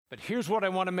But here's what I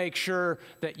want to make sure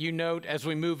that you note as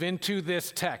we move into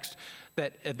this text.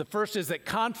 That the first is that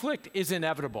conflict is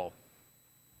inevitable.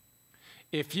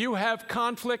 If you have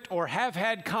conflict or have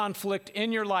had conflict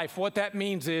in your life, what that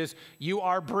means is you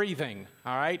are breathing,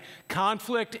 all right?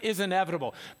 Conflict is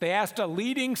inevitable. They asked a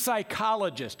leading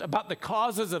psychologist about the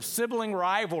causes of sibling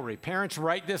rivalry. Parents,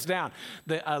 write this down.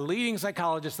 A leading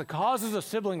psychologist, the causes of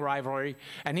sibling rivalry,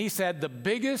 and he said the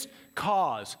biggest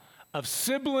cause of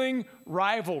sibling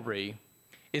rivalry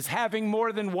is having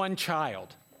more than one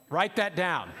child. Write that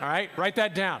down, all right? Write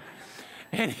that down.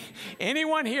 And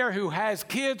anyone here who has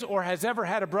kids or has ever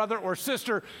had a brother or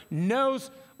sister knows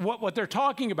what they're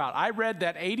talking about. I read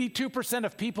that 82%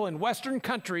 of people in Western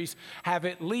countries have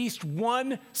at least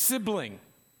one sibling.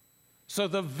 So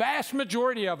the vast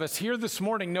majority of us here this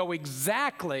morning know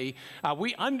exactly,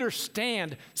 we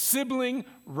understand sibling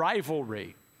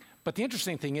rivalry. But the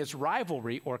interesting thing is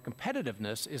rivalry or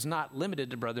competitiveness is not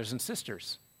limited to brothers and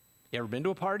sisters. You ever been to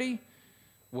a party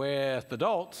with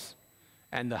adults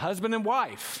and the husband and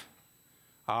wife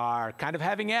are kind of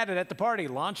having at it at the party,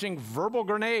 launching verbal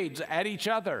grenades at each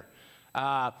other?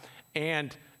 One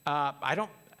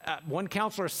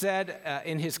counselor said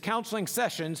in his counseling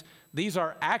sessions, these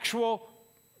are actual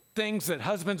things that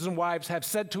husbands and wives have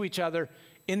said to each other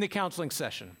in the counseling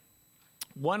session.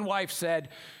 One wife said,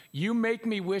 "You make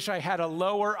me wish I had a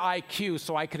lower IQ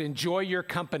so I could enjoy your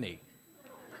company."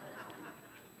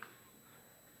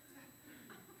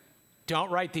 Don't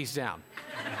write these down.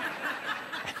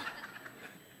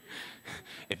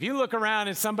 If you look around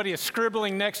and somebody is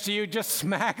scribbling next to you, just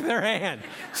smack their hand.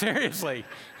 Seriously.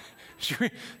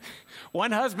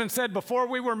 One husband said before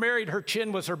we were married, her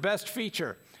chin was her best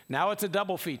feature. Now it's a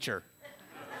double feature.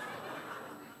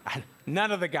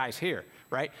 None of the guys here,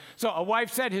 right? So a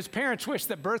wife said his parents wished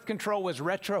that birth control was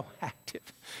retroactive.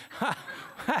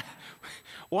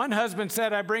 One husband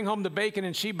said, "I bring home the bacon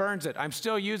and she burns it. I'm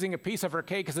still using a piece of her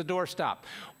cake as a doorstop."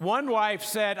 One wife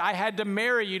said, "I had to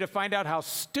marry you to find out how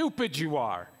stupid you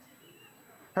are."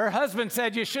 Her husband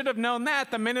said, "You should have known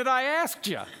that the minute I asked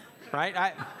you,"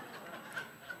 right?